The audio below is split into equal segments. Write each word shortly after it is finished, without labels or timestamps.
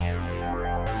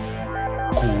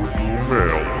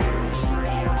Cogumelo.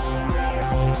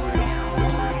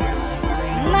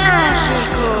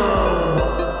 Mágico!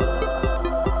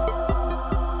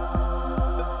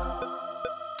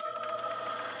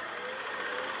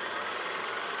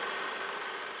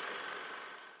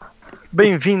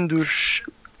 Bem-vindos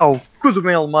ao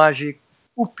Cogumelo Mágico,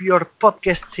 o pior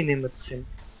podcast de cinema de sempre.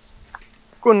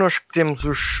 Connosco temos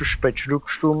os suspeitos do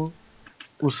costume,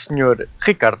 o Sr.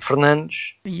 Ricardo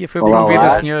Fernandes. E foi promovido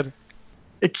o senhor.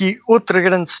 Aqui outro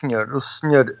grande senhor, o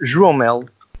Sr. João Melo.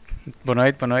 Boa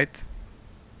noite, boa noite.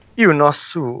 E o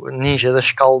nosso ninja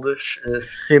das caldas,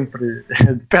 sempre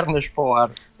de pernas para o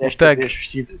ar, desta vez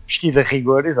vestido a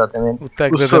rigor, exatamente,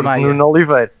 o Sr. Nuno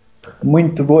Oliveira.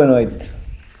 Muito boa noite.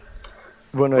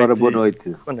 Boa noite. Ora, boa noite.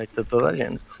 Boa noite a toda a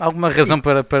gente. Alguma razão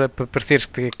para pareceres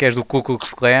que és do Ku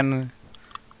Klux Klan?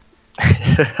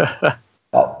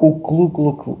 O Ku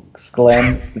Klux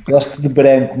Klan veste de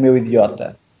branco, meu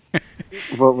idiota.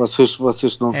 Vocês não se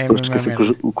estão a esquecer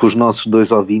que os nossos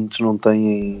dois ouvintes não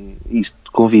têm isto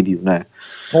com vídeo, não é?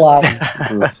 Claro.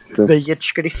 Daí a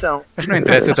descrição. Mas não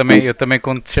interessa, eu também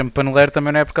quando te chamo paneleiro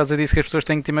também não é por causa disso que as pessoas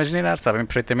têm que te imaginar. Sabem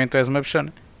perfeitamente que tu és uma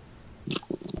bichona.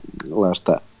 Lá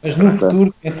está. Mas no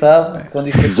futuro, quem sabe, quando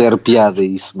isto... Zero piada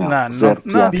isso, meu.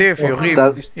 Não teve,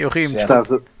 eu ri-me.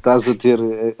 Estás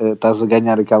a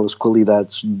ganhar aquelas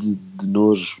qualidades de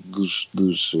nojo dos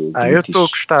eu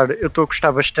estou a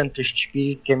gostar bastante deste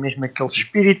espírito, que é mesmo aquele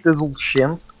espírito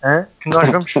adolescente que nós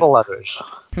vamos falar hoje.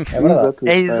 É verdade.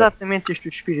 É exatamente este o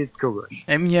espírito que eu gosto.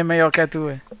 A minha é maior que a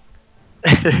tua.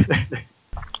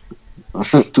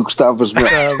 Tu gostavas, meu.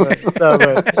 Está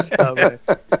bem.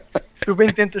 Tu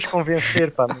bem tentas convencer,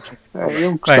 pá, mas...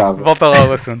 Eu gostava. Bem, volta lá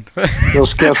ao assunto. Ele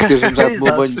esquece que a gente já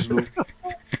tomou banhos nu.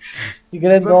 Que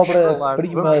grande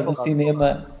obra-prima do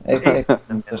cinema é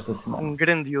esta semana. Um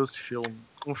grandioso filme.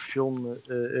 Um filme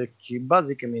que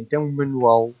basicamente é um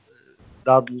manual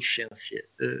da adolescência.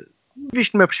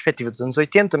 Visto numa perspectiva dos anos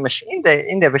 80, mas ainda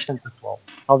é bastante atual.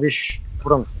 Talvez,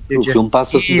 pronto... O filme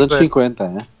passa-se nos anos 50,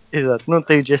 né? Exato, não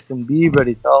tem o Justin Bieber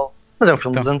e tal. Mas é um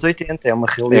filme dos anos 80, é uma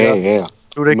realidade. É.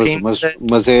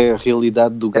 Mas é a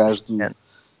realidade do gajo que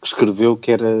escreveu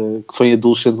que foi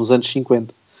adolescente nos anos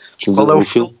 50. Qual é o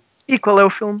filme? E qual é o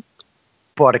filme?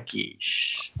 Porky.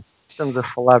 Estamos a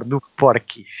falar do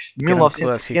Porky. De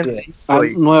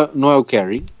 1978. Não é o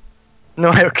Carrie?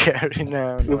 Não é o Carrie,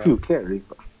 não. Eu vi o Carrie.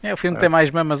 É o filme que tem mais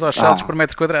mamas aos saltos por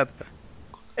metro quadrado.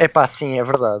 É pá, sim, é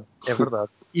verdade.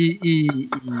 E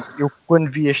eu quando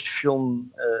vi este filme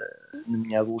na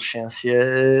minha adolescência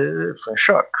foi um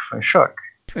choque. Foi um choque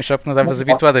porque não estavas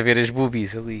habituado a ver as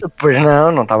boobies ali. Pois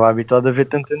não estava habituado a ver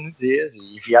tanta nudez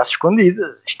e via às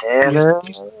escondidas. Isto era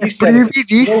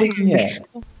proibidíssimo.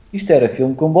 Isto era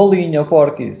filme com bolinha, o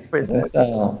Porky.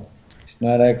 Atenção. Isto não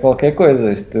era qualquer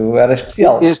coisa, isto era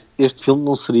especial. Este filme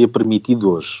não seria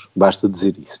permitido hoje, basta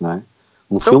dizer isso, não é?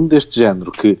 Um filme deste género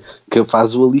que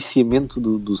faz o aliciamento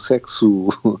do sexo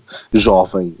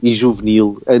jovem e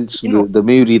juvenil antes da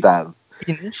maioridade.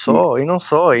 E não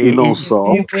só. E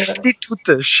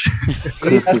prostitutas.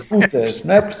 Às putas.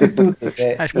 Não é prostitutas,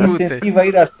 é incentivo a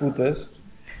ir às putas.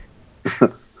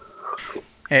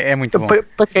 É muito bom.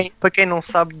 Para quem não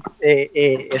sabe,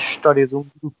 é a história de um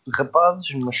grupo de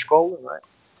rapazes numa escola, não é?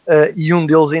 E um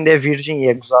deles ainda é virgem e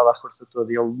é gozado à força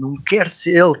toda. Ele não quer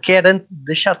ser, ele quer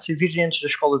deixar de ser virgem antes da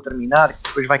escola terminar, que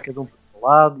depois vai cada um para o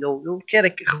lado. Ele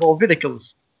quer resolver aquele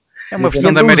assunto. É uma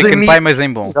versão da American Pie, mas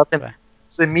em bom. Exatamente.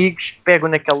 Os amigos pegam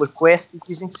naquela quest e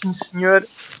dizem: sim senhor,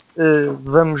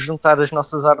 vamos juntar as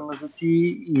nossas armas a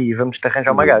ti e vamos te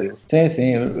arranjar uma gaja.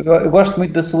 Sim, eu gosto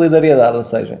muito da solidariedade, ou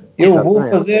seja, eu vou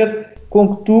fazer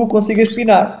com que tu consigas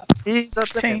pinar.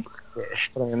 Exatamente. Sim. É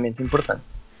extremamente importante.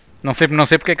 Não sei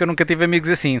porque é que eu nunca tive amigos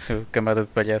assim, seu camada de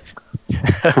palhaços.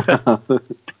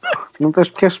 Não tens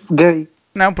porque és gay.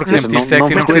 Não, porque sempre tive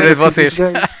sexo e não precisei de vocês.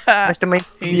 Mas também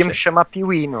podíamos chamar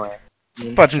Piuí, não é?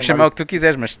 Podes-me chamar o que tu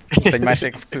quiseres, mas tenho mais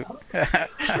sexo que tu.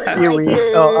 Piuí.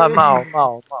 Mal.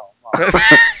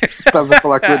 Estás a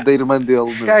falar com a da irmã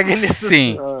dele, não é? Caga nesse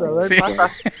Sim.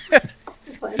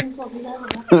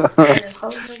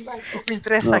 O que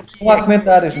interessa aqui não há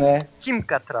comentários, não é? Kim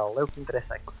Cattrall é o que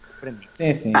interessa aqui.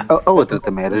 Sim. A outra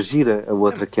também era gira, a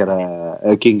outra que era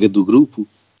a Kenga do grupo.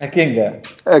 A Kenga.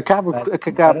 Acaba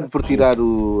por tirar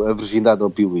a virgindade ao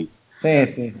Piuí.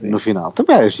 Sim. No final.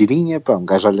 Também era girinha, pá, um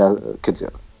gajo olhar, quer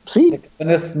dizer, sim.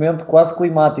 Nesse momento quase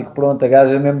climático, pronto, a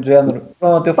gaja é mesmo de género.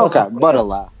 Pronto, eu faço. Bora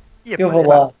lá. Eu vou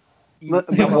lá.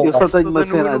 Eu só tenho uma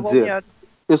cena a dizer.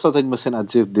 Eu só tenho uma cena a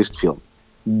dizer deste filme.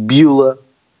 Beulah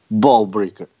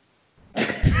Ballbreaker.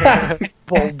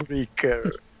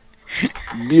 Ballbreaker.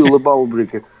 Beulah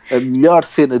Ballbreaker. A melhor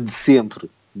cena de sempre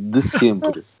de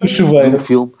sempre O chuveiro. do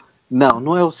filme.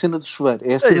 Não é a cena do chuveiro,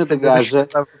 é a cena da gaja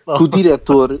com o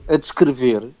diretor a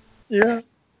descrever,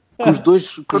 com os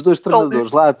dois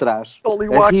treinadores lá atrás,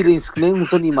 a rirem-se que nem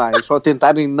uns animais, ou a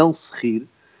tentarem não se rir,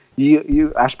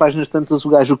 e às páginas tantas o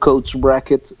gajo, o coach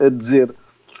Brackett, a dizer,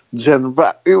 do género,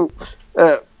 eu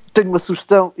tenho uma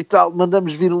sugestão e tal,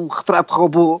 mandamos vir um retrato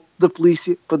robô da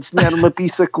polícia para desenhar uma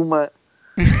pizza com uma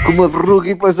verruga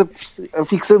e depois a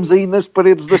fixamos aí nas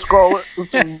paredes da escola.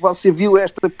 Você viu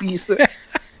esta pizza?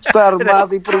 Está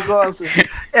armada e perigosa.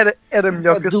 Era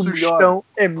melhor que a sugestão.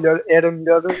 Sempre era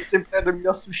a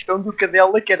melhor sugestão do que a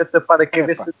dela, que era tapar a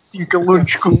cabeça de 5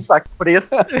 alunos com um saco preto.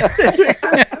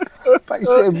 Pá,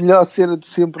 isso é a melhor cena de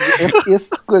sempre. Esse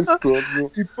coisa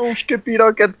todo. E pôr uns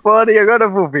capiroca de fora e agora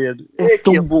vou ver. É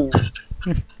tão bom.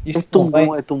 Isto tão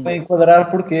bom. Vai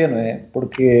enquadrar porquê, não é?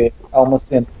 Porque há uma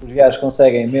cena que os gajos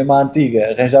conseguem, mesmo à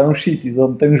antiga, arranjar uns sítios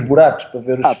onde tem uns buracos para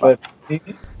ver os chuveiros.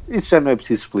 Isso já não é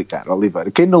preciso explicar,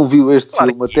 Oliveira. Quem não viu este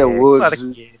filme até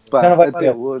hoje, já não vai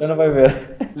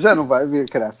ver. Já não vai ver,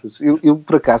 graças. Eu,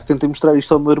 por acaso, tentei mostrar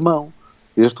isto ao meu irmão.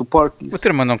 O Porky. O teu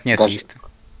irmão não conhece isto?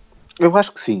 Eu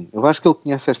acho que sim. Eu acho que ele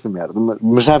conhece esta merda.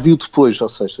 Mas já viu depois, ou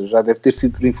seja, já deve ter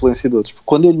sido por influência de outros. Porque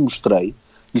quando eu lhe mostrei,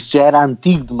 isto já era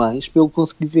antigo demais para ele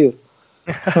conseguir ver.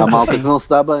 Há malta que não se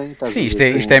dá bem. Sim, isto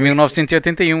é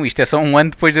 1981. Isto é só um ano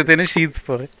depois de eu ter nascido.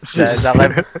 Porra. Já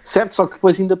leva... Certo, só que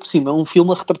depois ainda por cima é um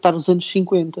filme a retratar os anos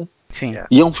 50. Sim.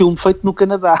 E é um filme feito no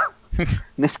Canadá.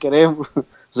 Nem sequer é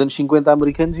os anos 50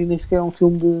 americanos e nem sequer é um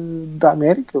filme da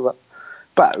América.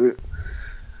 Pá,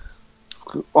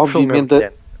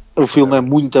 obviamente o filme é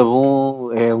muito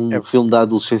bom. É um filme da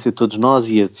adolescência de todos nós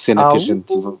e a cena que a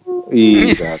gente...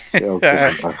 Exato, é o que a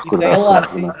gente vai recordar.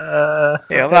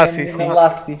 É a Lassie,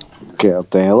 sim. Que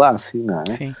tem a Lassie, não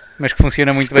é? Sim, mas que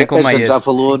funciona muito bem com meias. A gente já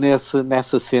falou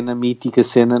nessa cena, mítica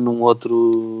cena, num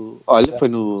outro... Olha, foi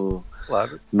no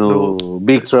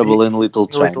Big Trouble in Little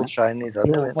China,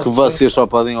 exatamente. Que vocês só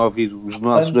podem ouvir, os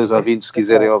nossos dois ouvintes, se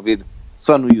quiserem ouvir,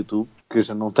 só no YouTube, que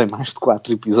já não tem mais de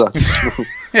 4 episódios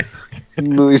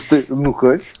no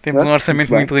coisa. Temos um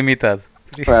orçamento muito limitado.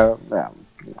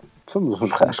 Somos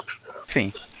uns rascos.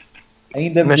 Sim.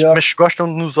 Ainda mas se gostam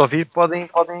de nos ouvir, podem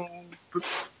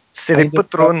serem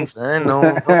patronos,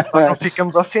 nós não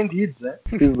ficamos ofendidos.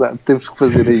 Exato, temos que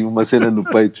fazer aí uma cena no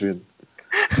Patreon.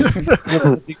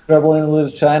 Big Trouble in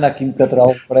Little China, aqui no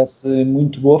Catral, parece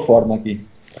muito boa forma aqui.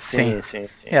 Sim.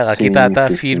 Ela aqui está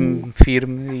firme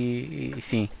e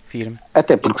sim, firme.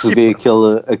 Até porque se vê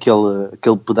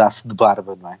aquele pedaço de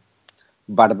barba, não é?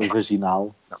 Barba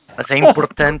vaginal. Não, mas é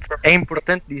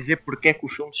importante dizer porque é que o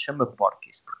filme se chama Porky.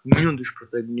 Porque nenhum dos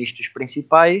protagonistas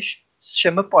principais se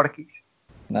chama Porky.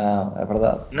 Não, é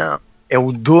verdade. Não, é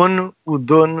o dono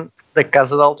da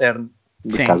casa de Alterno.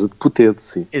 Da casa de Putedo,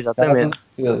 sim. Exatamente.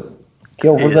 Que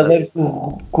é o verdadeiro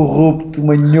corrupto,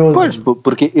 manhoso. Pois,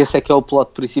 porque esse é que é o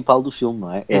plot principal do filme,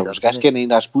 não é? Os gajos querem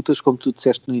ir às putas, como tu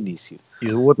disseste no início. E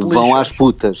o outro vão às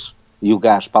putas. E o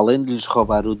gajo, para além de lhes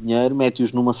roubar o dinheiro,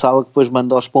 mete-os numa sala que depois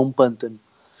manda-os para um pântano.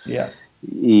 Yeah.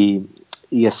 E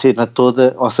a cena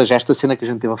toda, ou seja, esta cena que a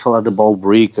gente teve a falar da Ball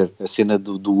Breaker, a cena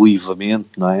do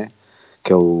uivamento, não é?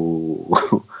 Que é o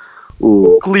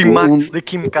clímax da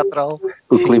Kim Cattrall.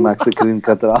 O clímax da Kim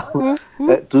Cattrall.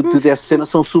 Tudo essa cena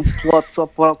são subplots ao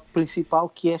plot principal,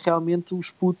 que é realmente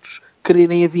os putos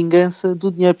quererem a vingança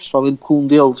do dinheiro, principalmente com um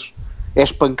deles é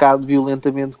espancado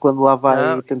violentamente quando lá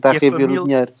vai tentar rever o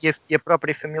dinheiro. E a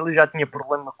própria família já tinha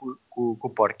problema com o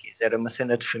Porky. Era uma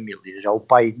cena de família. Já o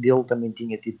pai dele também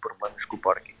tinha tido problemas com o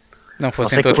Porky. Não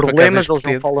sei que problemas, eles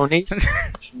não falam nisso,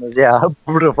 mas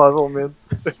provavelmente.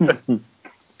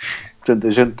 Portanto,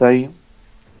 a gente tem...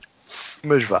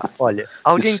 Mas vá, olha,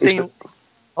 alguém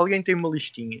tem uma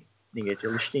listinha? Ninguém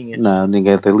tem listinha. Não,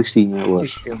 ninguém tem listinha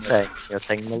hoje. Eu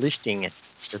tenho uma listinha.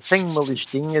 Eu tenho uma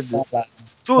listinha de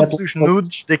todos os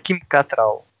nudes da Kim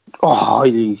Cattrall.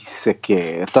 Olha, isso é que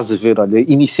é. Estás a ver, olha,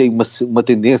 iniciei uma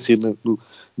tendência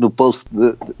no post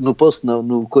no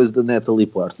coisa da Natalie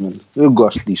Portman. Eu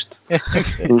gosto disto.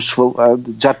 Vamos falar,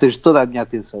 já tens toda a minha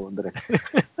atenção, André.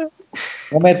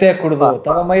 O homem até acordou,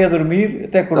 estava meio a dormir,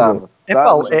 até acordou.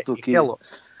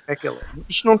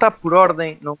 Isto não está por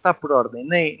ordem,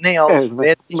 nem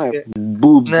alfabética.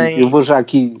 Boobs, eu vou já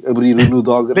aqui abrir o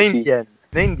Nudography,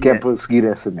 que é para seguir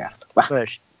essa merda.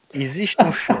 Mas existe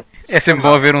um filme. É sempre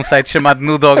bom haver um site chamado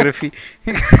Nudography.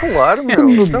 Claro, meu.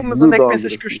 Então, mas onde é que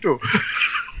pensas que eu estou?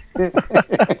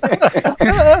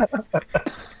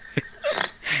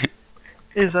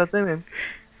 Exatamente.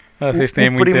 Vocês têm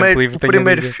muito tempo livre.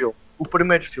 O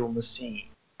primeiro filme, assim,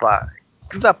 pá,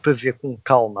 que dá para ver com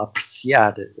calma,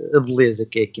 apreciar a beleza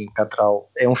que é a Kim Cattrall,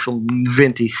 é um filme de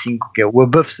 95, que é o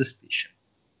Above Suspicion.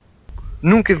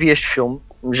 Nunca vi este filme,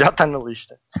 já está na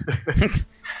lista.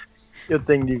 Eu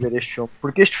tenho de ver este filme,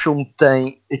 porque este filme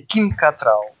tem a Kim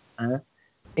Cattrall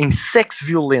em sexo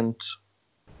violento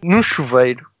num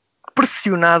chuveiro,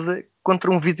 pressionada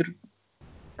contra um vidro.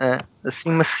 Assim,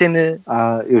 uma cena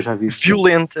eu já vi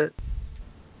violenta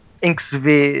em que se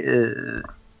vê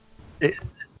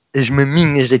as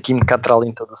maminhas da Kim Cattrall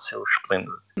em todo o seu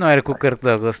esplendor. Não era com o Kirk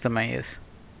Douglas também esse?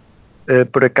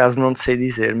 Por acaso não sei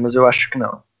dizer, mas eu acho que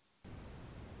não.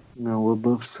 Não,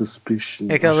 Above Suspicion.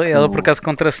 É que ela por acaso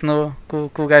contracenou com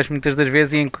o gajo muitas das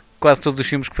vezes, e em quase todos os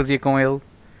filmes que fazia com ele,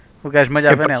 o gajo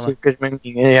malhava nela. Com as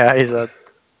maminhas, exato.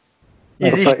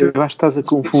 Existe... Eu acho que estás a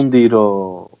confundir,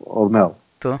 o Mel.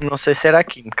 Não sei se era a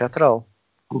Kim Cattrall.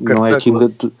 Não é Kim,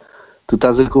 tu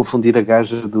estás a confundir a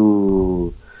gaja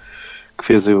do... que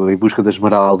fez Em Busca da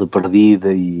Esmeralda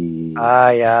Perdida e...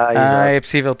 é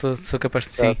possível, sou capaz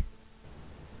de sim.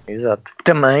 Exato.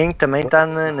 Também está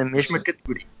na mesma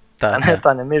categoria.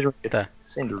 Está na mesma categoria,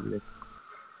 sem dúvida.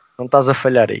 Não estás a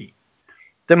falhar aí.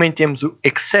 Também temos o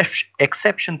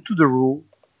Exception to the Rule,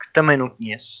 que também não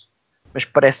conheço. Mas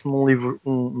parece-me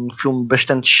um filme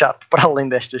bastante chato, para além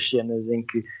destas cenas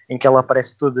em que ela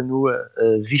aparece toda nua,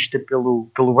 vista pelo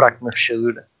buraco na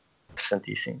fechadura.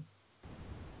 Interessantíssimo.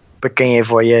 Para quem é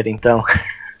voyeur, então,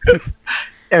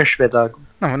 é um espetáculo.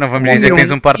 Não vamos dizer que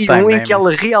tens um part-time. E um em que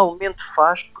ela realmente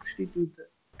faz prostituta.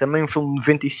 Também um filme de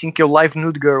 95, que é o Live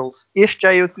Nude Girls. Este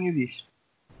já eu tinha visto.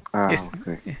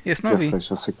 Esse não vi.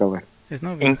 Já sei qual é. Esse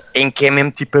não vi. Em que é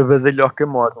mesmo tipo a badalhoca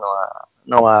mor,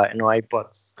 não há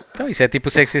hipótese. Então isso é tipo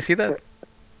Sexy e Cidade.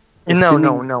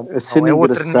 Não. A cena é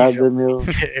outro engraçada, nível.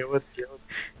 É outro.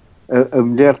 A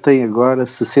mulher tem agora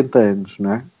 60 anos,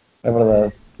 não é? É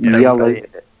verdade. E ela,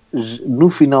 no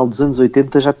final dos anos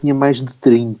 80, já tinha mais de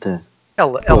 30.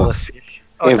 Ela fez.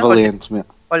 É valente, meu.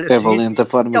 É valente a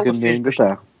forma que a mulher ainda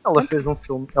está. Ela fez um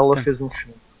filme.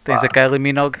 Tens a Kylie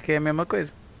Minogue, que é a mesma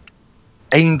coisa.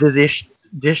 Ainda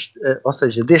ou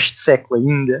seja, deste século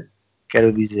ainda,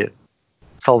 quero dizer,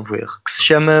 salvo erro, que se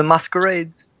chama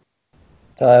Masquerade.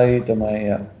 Está aí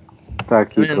também, Está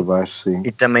aqui para baixo, sim.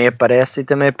 E também aparece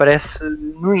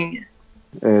nuinha.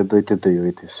 É de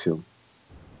 88 esse filme.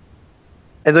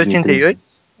 É de 88?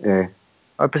 É.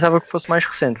 Eu pensava que fosse mais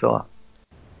recente, lá.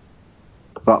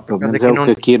 Pelo menos é o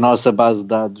que aqui a nossa base de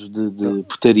dados de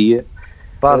putaria.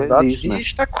 Base de dados diz,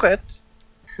 está correto.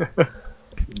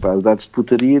 Base de dados de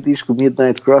putaria diz que o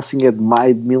Midnight Crossing é de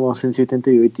maio de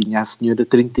 1988. Tinha a senhora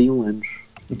 31 anos.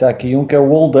 E está aqui um que é o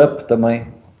Hold Up também.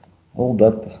 Hold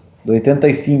Up, de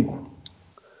 85.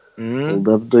 Hold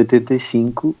Up de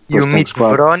 85. E o Mito de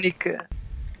Verónica.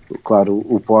 Claro,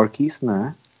 o Porky, não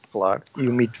é? Claro. E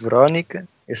o Mito de Verónica.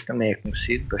 Esse também é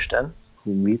conhecido bastante. O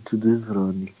Mito de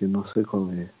Verónica, não sei qual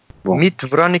é. Bom. Mito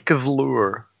de Verónica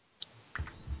Velour.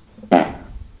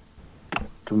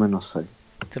 Também não sei.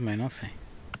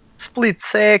 Split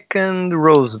Second,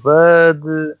 Rosebud,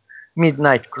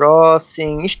 Midnight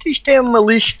Crossing. Isto é uma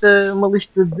lista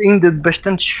ainda de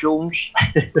bastantes filmes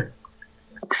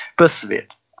para se ver.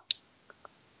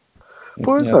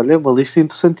 Pois, olha, é uma lista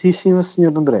interessantíssima,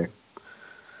 Sr. André.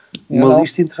 Uma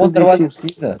lista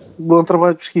interessantíssima. Bom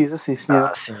trabalho de pesquisa, sim,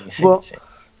 senhor. Sim.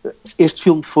 Este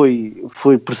filme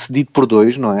foi precedido por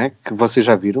dois, não é? Que vocês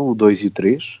já viram, o 2 e o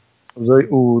 3.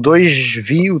 O 2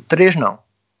 vi, o 3 não.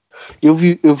 Eu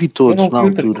vi todos na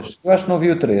altura. Eu acho que não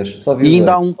vi o 3, só vi o 2. E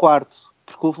ainda há um quarto,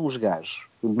 porque houve uns gajos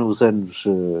nos anos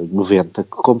 90 que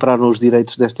compraram os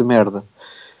direitos desta merda.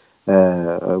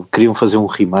 Queriam fazer um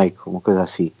remake, uma coisa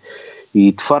assim.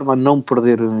 E de forma a não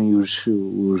perderem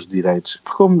os direitos.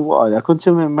 Porque olha,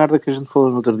 aconteceu a mesma merda que a gente falou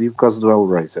no outro dia por causa do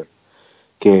Hellraiser.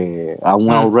 Há um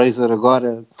Hellraiser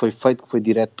agora que foi feito, que foi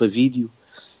direto para vídeo,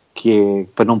 que é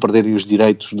para não perderem os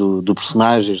direitos do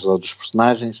personagens ou dos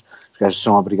personagens. Os gajos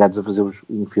são obrigados a fazer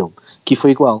um filme. Aqui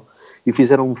foi igual. E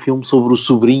fizeram um filme sobre o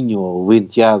sobrinho, ou o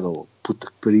enteado, ou puta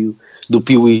que pariu, do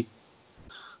Pee-wee,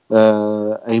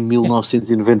 em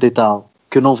 1990 e tal.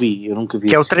 Que eu nunca vi.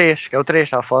 Que é o 3,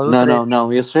 está a falar do 3.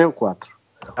 Não, esse já é o 4.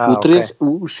 O 3,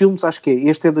 os filmes acho que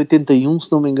este é de 81, se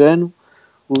não me engano,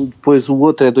 depois o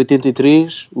outro é de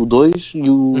 83, o 2, e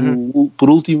o por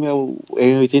último é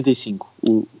em 85,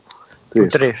 o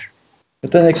 3. Eu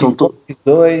tenho aqui o Porky's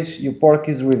 2 e o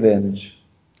Porky's Revenge.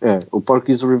 O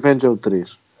Porky's Revenge é o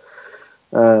 3.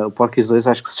 O Porky's 2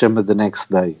 acho que se chama The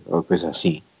Next Day, ou coisa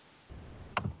assim.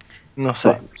 Não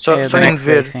sei, só em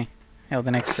ver. Sim. É o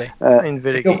The Next Day.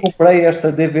 Eu comprei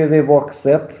esta DVD box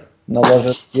set na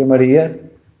loja de Maria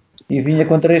e vinha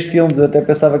com 3 filmes. Eu até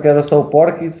pensava que era só o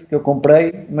Porky's que eu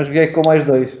comprei, mas vi com mais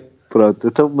 2. Pronto,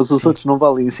 então, mas os outros não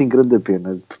valem assim grande a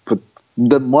pena.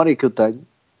 Da memória que eu tenho,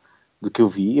 do que eu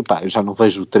vi. E, pá, eu já não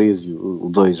vejo o 3 e o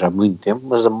 2 já há muito tempo,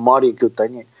 mas a memória que eu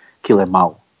tenho é aquilo é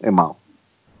mau.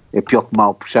 É pior que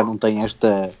mau, porque já não tem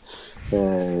esta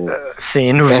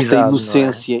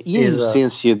inocência. É? E a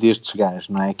inocência destes gajos,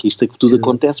 não é? Que isto é que tudo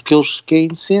acontece porque eles querem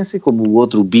inocência, como o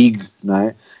outro Big, não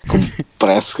é? Como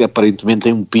parece que aparentemente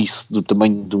tem um piso do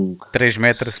tamanho de um 3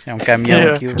 metros, é um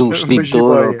caminhão aquilo. de um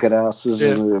extintor ou caraças.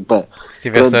 Se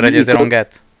tivesse orelhas era um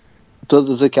gato.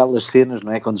 Todas aquelas cenas,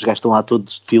 não é? Quando os gajos estão lá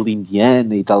todos de fila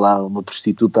indiana e está lá uma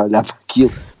prostituta a olhar para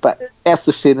aquilo. Pá,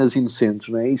 essas cenas inocentes,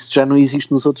 não é? Isso já não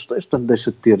existe nos outros dois, portanto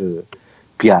deixa de ter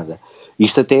piada.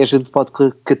 Isto até a gente pode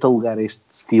catalogar este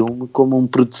filme como um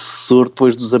predecessor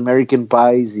depois dos American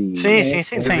Pies e... Sim,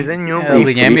 sem dúvida nenhuma. A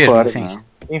linha é mesmo, fora, sim.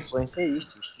 A influência é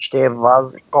isto. Isto é a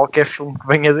base de qualquer filme que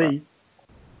venha daí.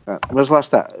 Mas lá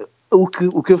está. O que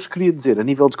eu vos queria dizer, a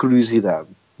nível de curiosidade,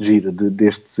 gira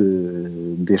deste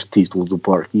título do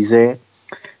Porky, é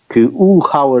que o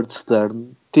Howard Stern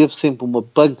teve sempre uma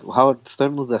punk... O Howard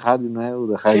Stern da rádio, não é? O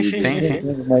da rádio.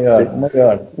 Sim.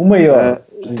 O maior.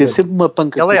 Teve sempre uma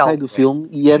panca que sai do filme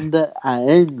e anda há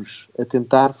anos a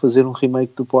tentar fazer um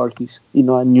remake do Porky e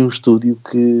não há nenhum estúdio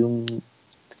que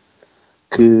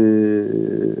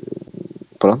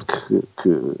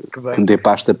dê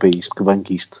pasta para isto, que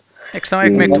banque isto. A questão é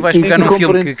como é que tu vais pegar num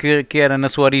filme que era na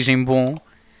sua origem bom,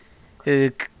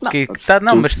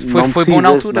 mas foi bom na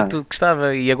altura, tu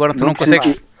gostava, e agora tu não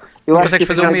consegues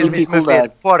fazer o mesmo.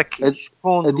 Porky, a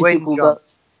dificuldade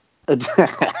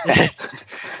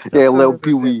é Léo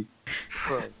Piuí.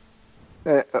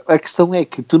 A questão é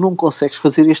que tu não consegues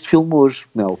fazer este filme hoje,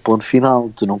 Mel, ponto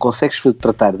final. Tu não consegues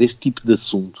tratar deste tipo de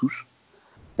assuntos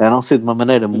a não ser de uma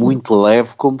maneira muito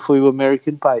leve como foi o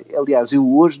American Pie. Aliás, eu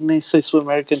hoje nem sei se o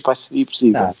American Pie seria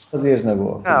possível. Fazias na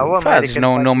boa. Fazes,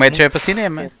 não metes é para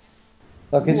cinema.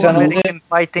 Só que isso já não American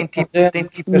Pie tem tipo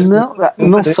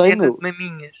não sei, meu.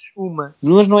 Maminhas, uma.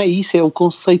 Mas não é isso, é o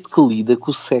conceito que lida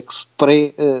com o sexo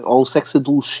ou o sexo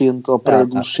adolescente ou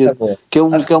pré-adolescente, que é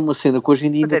uma cena que hoje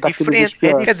em dia ainda está cada vez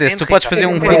pior. Quer dizer, se tu podes fazer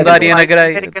um filme da Ariana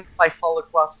Grey... O American Pie fala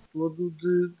quase todo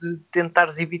de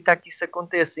tentares evitar que isso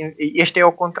aconteça. Este é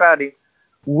ao contrário.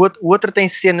 O outro tem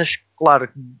cenas, claro,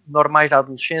 normais da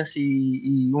adolescência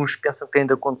e uns pensam que tem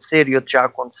de acontecer e outros já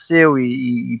aconteceu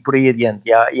e por aí adiante.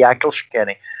 E há aqueles que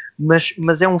querem.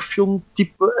 Mas é um filme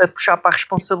tipo a puxar para a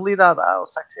responsabilidade. O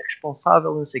sexo é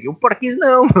responsável, não sei o quê. O Porky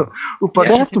não.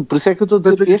 Certo, por isso é que eu estou a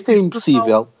dizer que este é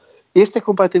impossível. Este é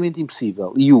completamente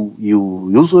impossível. E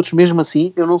os outros, mesmo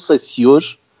assim, eu não sei se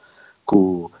hoje,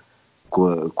 com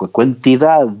a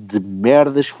quantidade de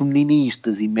merdas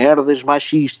feministas e merdas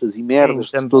machistas e merdas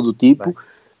de todo o tipo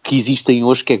que existem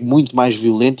hoje, que é muito mais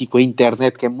violento, e com a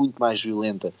internet que é muito mais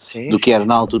violenta do que era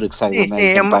na altura que saiu o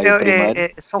American Pie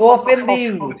primeiro.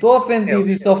 Estou ofendido,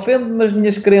 isso ofende-me as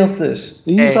minhas crenças.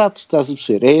 Exato, estás a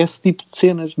perceber. É esse tipo de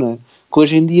cenas, não é? Que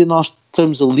hoje em dia nós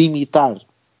estamos a limitar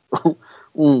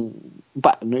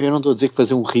eu não estou a dizer que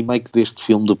fazer um remake deste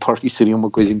filme do Porky seria uma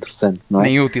coisa interessante, não é?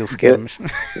 Nem útil sequer, mas...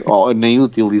 nem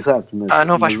útil, exato. Mas,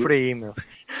 não vais por aí, meu.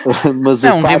 Mas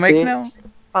não, um remake não.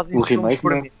 Fazem o remake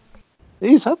por não. Mim.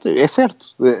 Exato, é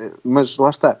certo. Mas lá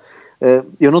está.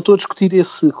 Eu não estou a discutir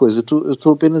essa coisa. Eu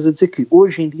estou apenas a dizer que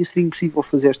hoje em dia seria impossível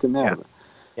fazer esta merda.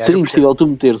 Seria impossível tu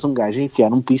meteres um gajo a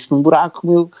enfiar um piso num buraco,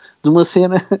 meu, de uma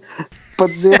cena... para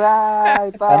dizer,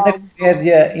 e tal. Na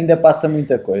comédia ainda passa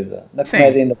muita coisa.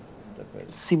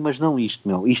 Sim, mas não isto,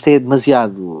 meu. Isto é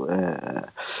demasiado...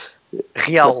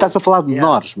 real. Estás a falar de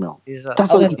menores, meu. Exato.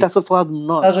 Estás a falar de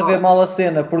menores. Estás a ver mal a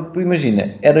cena, porque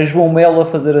imagina, era João Melo a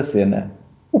fazer a cena.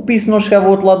 O piso não chegava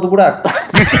ao outro lado do buraco.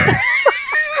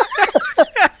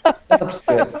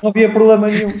 Não havia problema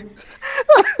nenhum.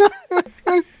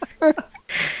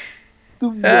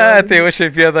 Até eu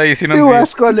achei piada aí. Eu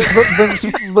acho que, olha,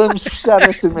 vamos fechar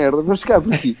esta merda. Vamos ficar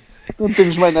por aqui. Não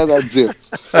temos mais nada a dizer.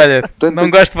 Olha, não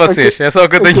gosto de vocês. É só o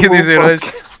que eu tenho a dizer hoje.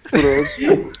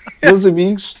 Meus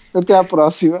amigos, até à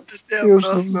próxima. Até à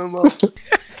próxima, mal.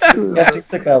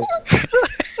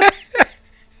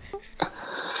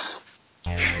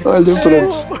 Olha,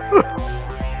 pronto.